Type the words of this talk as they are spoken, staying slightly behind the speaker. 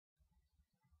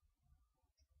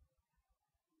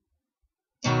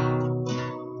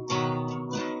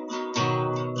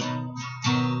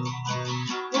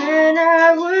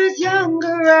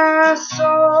I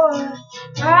saw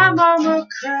my mama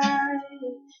cry,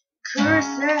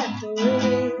 curse at the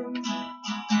wind.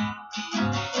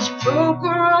 She broke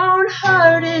her own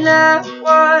heart and I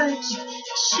watched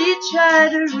as she tried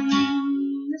to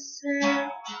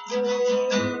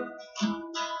reassemble.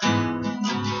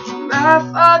 My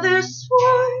father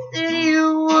swore that he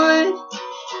would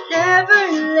never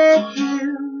let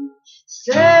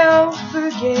himself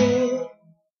forget.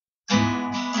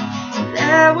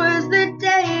 That was the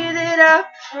day that I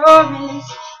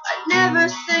promised I'd never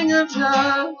sing of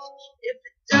love if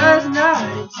it does not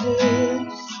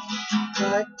exist.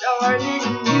 But darling,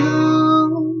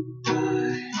 you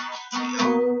are the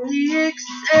only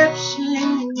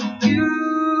exception.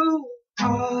 You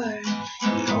are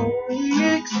the only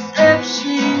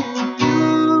exception.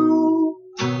 You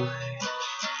are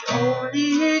the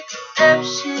only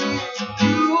exception.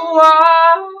 You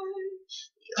are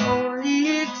the only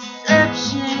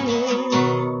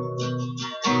exception.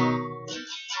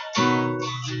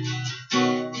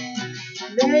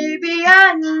 Maybe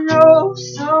I know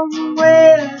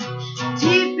somewhere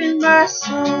deep in my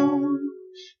soul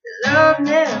that love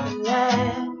never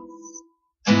lasts.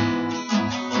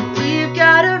 We've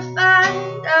gotta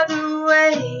find other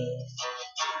ways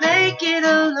to make it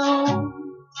alone,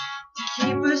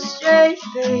 keep a straight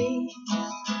face.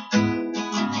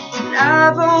 And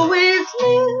I've always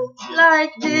lived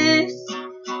like this,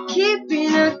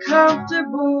 keeping a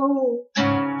comfortable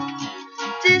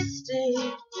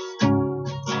distance.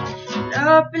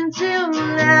 Up until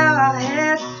now I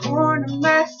had sworn to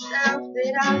myself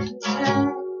that I could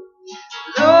tell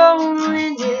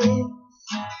loneliness,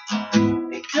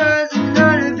 because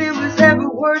none of it was ever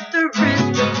worth the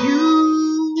risk. But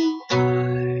you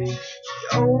are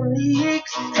the only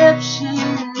exception.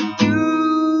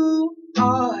 You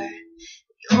are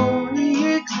the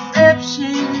only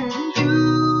exception. You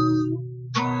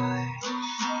are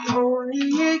the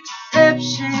only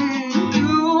exception.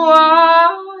 You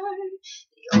are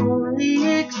the only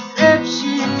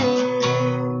exception.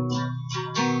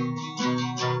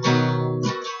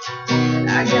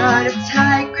 I got a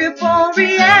tight grip on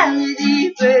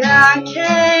reality, but I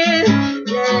can't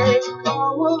let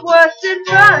go of what's in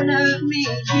front of me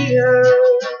here.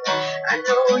 I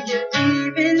know you're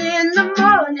leaving in the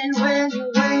morning when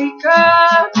you wake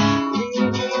up,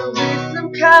 leaving with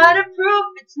some kind of proof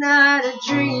it's not a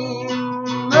dream.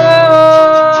 Oh,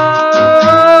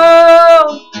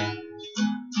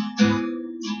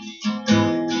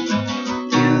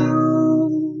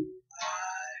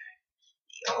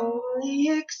 the only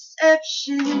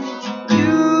exception.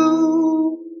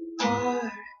 You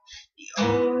are the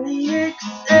only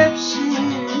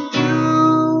exception.